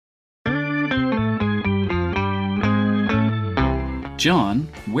John,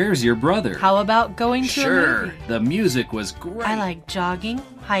 where's your brother? How about going to Sure, a movie? the music was great. I like jogging,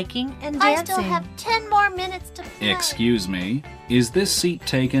 hiking, and dancing. I still have 10 more minutes to play. Excuse me, is this seat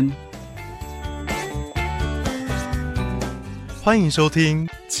taken? 欢迎收听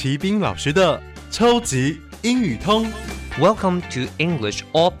齐斌老师的超级英语通。Welcome to English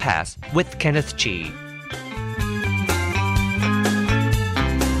All Pass with Kenneth Chi.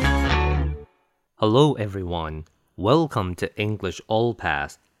 Hello everyone. Welcome to English All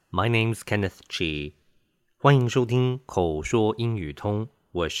Pass. My name's Kenneth Chi. 欢迎收听口说英语通，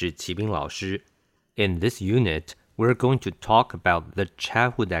我是齐斌老师。In this unit, we're going to talk about the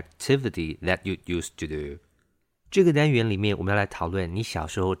childhood activity that you used to do. 这个单元里面，我们要来讨论你小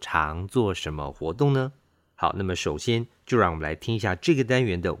时候常做什么活动呢？好，那么首先就让我们来听一下这个单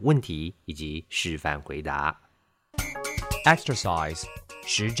元的问题以及示范回答。Exercise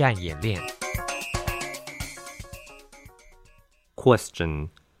实战演练。Question.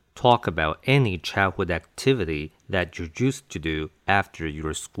 Talk about any childhood activity that you used to do after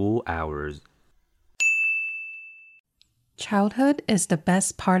your school hours. Childhood is the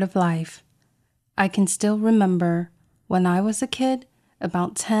best part of life. I can still remember when I was a kid,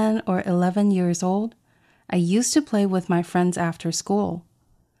 about 10 or 11 years old, I used to play with my friends after school.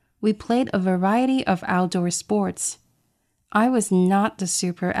 We played a variety of outdoor sports. I was not the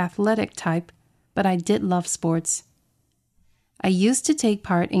super athletic type, but I did love sports. I used to take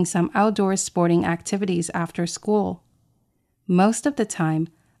part in some outdoor sporting activities after school. Most of the time,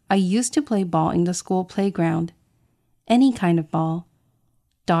 I used to play ball in the school playground. Any kind of ball.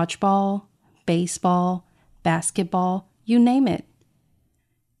 Dodgeball, baseball, basketball, you name it.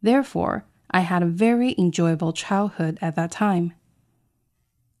 Therefore, I had a very enjoyable childhood at that time.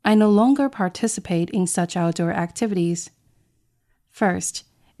 I no longer participate in such outdoor activities. First,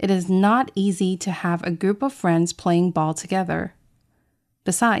 it is not easy to have a group of friends playing ball together.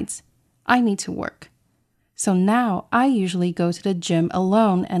 Besides, I need to work. So now I usually go to the gym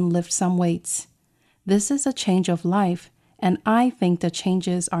alone and lift some weights. This is a change of life, and I think the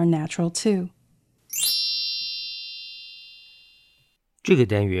changes are natural too. 这个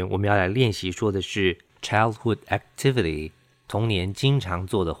单元我们要来练习说的是 childhood activity 童年经常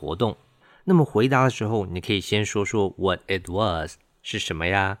做的活动。那么回答的时候，你可以先说说 what it was 是什么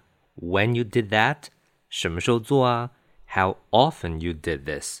呀？ When you did that 什么时候做啊？ How often you did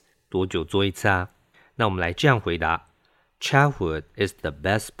this 多久做一次啊？那我们来这样回答 Childhood is the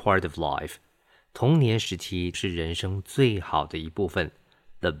best part of life 童年时期是人生最好的一部分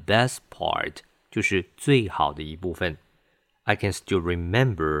The best part 就是最好的一部分 I can still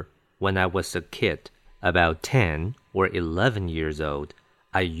remember when I was a kid about 10 or 11 years old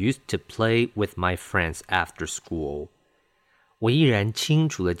I used to play with my friends after school我依然清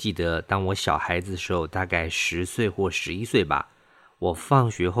楚地记得当我小孩子的时候大概10岁或11岁吧我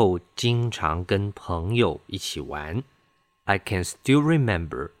放学后经常跟朋友一起玩 I can still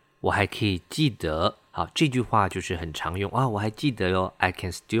remember 我还可以记得好这句话就是很常用啊我还记得哟 I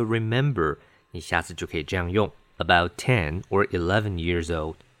can still remember 你下次就可以这样用 about 10 or 11 years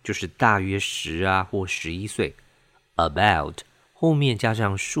old 就是大约10啊或11岁 about 后面加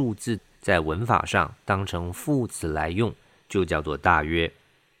上数字在文法上当成副词来用就叫做大约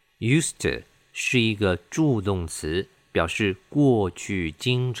used to 是一个助动词表示过去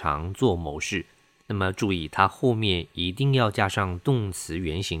经常做某事那么注意它后面一定要加上动词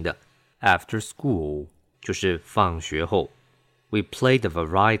原形的 after school 就是放学后 We played a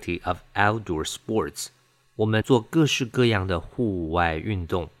variety of outdoor sports 我们做各式各样的户外运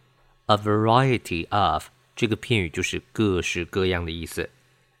动 A variety of 这个片语就是各式各样的意思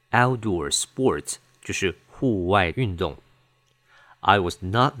Outdoor sports 就是户外运动I was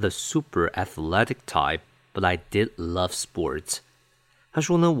not the super athletic type, but I did love sports. 他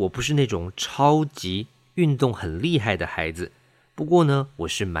说呢，我不是那种超级运动很厉害的孩子，不过呢，我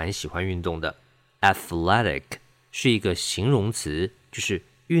是蛮喜欢运动的。Athletic 是一个形容词，就是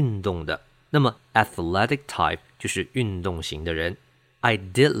运动的。那么 athletic type 就是运动型的人。I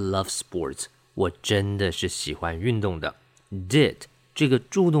did love sports. 我真的是喜欢运动的。Did这个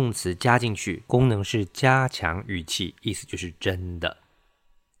助动词加进去，功能是加强语气，意思就是真的。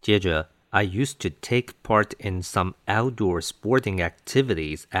接着 I used to take part in some outdoor sporting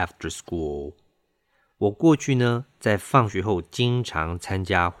activities after school. 我过去呢，在放学后经常参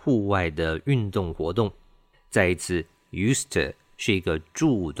加户外的运动活动。再一次 used to 是一个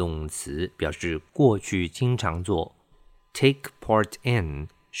助动词，表示过去经常做。Take part in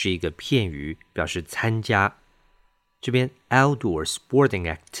是一个片语，表示参加。这边 outdoor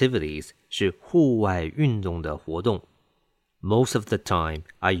sporting activities 是户外运动的活动。Most of the time,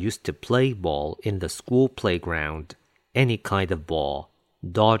 I used to play ball in the school playground. any kind of ball,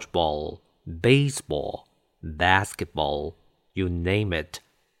 dodgeball, baseball, basketball, you name it.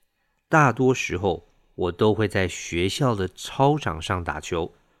 大多时候我都会在学校的操场上打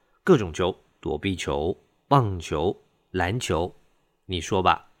球，各种球，躲避球、棒球、篮球，你说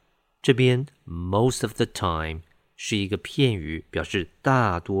吧。这边 most of the time 是一个片语，表示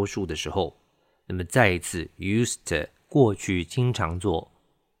大多数的时候。那么再一次 used to 过去经常做，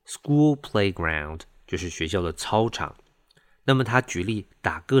 school playground 就是学校的操场。那么他举例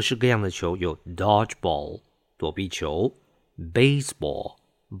打各式各样的球，有 dodgeball 躲避球， baseball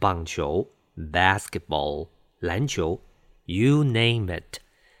棒球， basketball 篮球， you name it.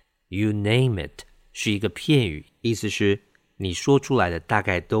 You name it 是一个片语，意思是你说出来的大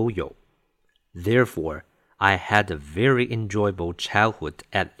概都有。Therefore, I had a very enjoyable childhood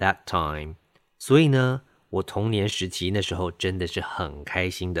at that time. 所以呢，我童年时期那时候真的是很开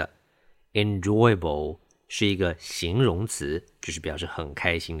心的。Enjoyable 是一个形容词，就是表示很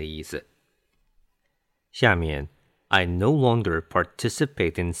开心的意思。下面 I no longer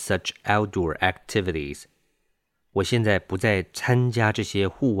participate in such outdoor activities. 我现在不再参加这些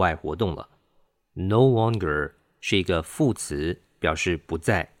户外活动了。No longer 是一个副词，表示不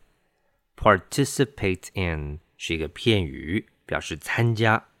再。Participate in 是一个片语，表示参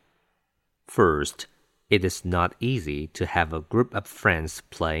加。First, it is not easy to have a group of friends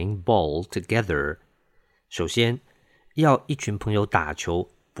playing ball together. 首先，要一群朋友打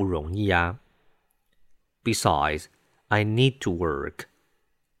球不容易啊。Besides, I need to work.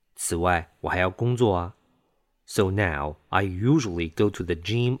 此外，我还要工作啊。So now, I usually go to the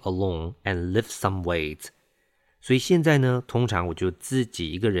gym alone and lift some weights. 所以现在呢，通常我就自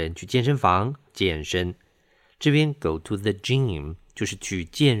己一个人去健身房健身。这边 go to the gym 就是去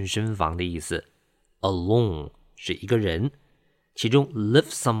健身房的意思。Alone 是一个人，其中 lift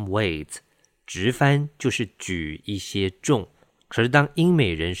some weights 直翻就是举一些重，可是当英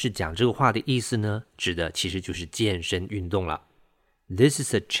美人士讲这个话的意思呢，指的其实就是健身运动了。This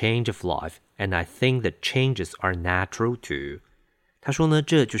is a change of life, and I think the changes are natural too. 他说呢，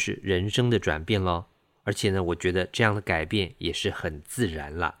这就是人生的转变咯，而且呢，我觉得这样的改变也是很自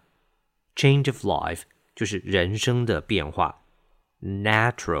然啦。Change of life 就是人生的变化，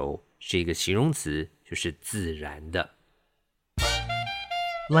 natural 是一个形容词，就是自然的。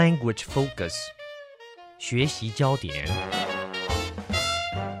Language focus 学习焦点。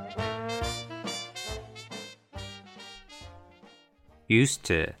Used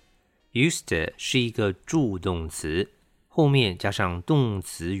to 是一个助动词，后面加上动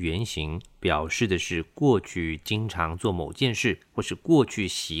词原形，表示的是过去经常做某件事，或是过去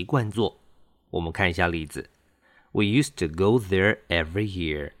习惯做。我们看一下例子。We used to go there every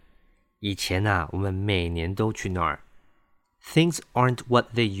year. 以前啊，我们每年都去那儿。Things aren't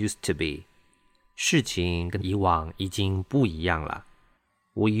what they used to be. 事情跟以往已经不一样了。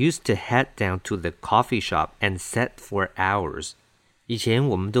We used to head down to the coffee shop and sit for hours. 以前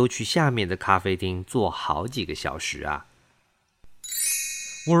我们都去下面的咖啡厅坐好几个小时啊。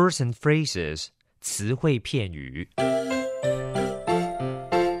Words and phrases 词汇片语。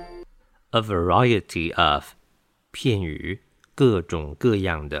A variety of 片语，各种各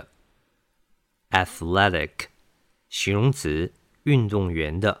样的。Athletic 形容词，运动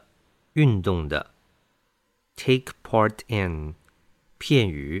员的，运动的。Take part in 片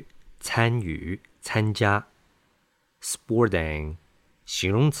语，参与，参加。Sporting 形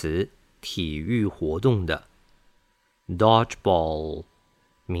容词，体育活动的。Dodgeball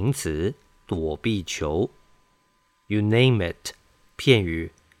名词，躲避球。You name it 片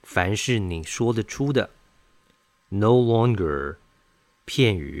语，凡是你说得出的。No longer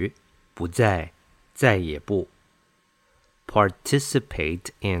片语，不再，再也不。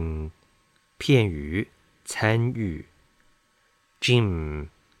Participate in 片语，参与。Gym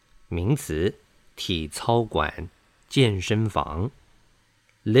名词，体操馆，健身房。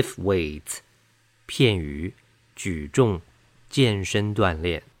Lift weights 片语，举重，健身锻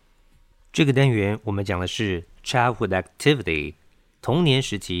炼。这个单元我们讲的是 childhood activity 童年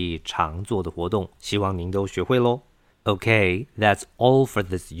时期常做的活动，希望您都学会咯。Okay, that's all for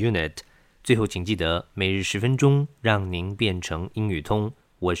this unit. 最后请记得每日10分钟，让您变成英语通。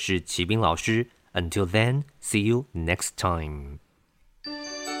我是齐斌老师。Until then, see you next time.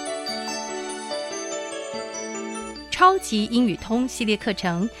 超级英语通系列课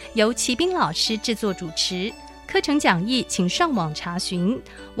程由齐斌老师制作主持，课程讲义请上网查询，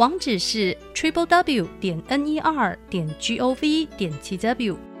网址是 www.ner.gov.tw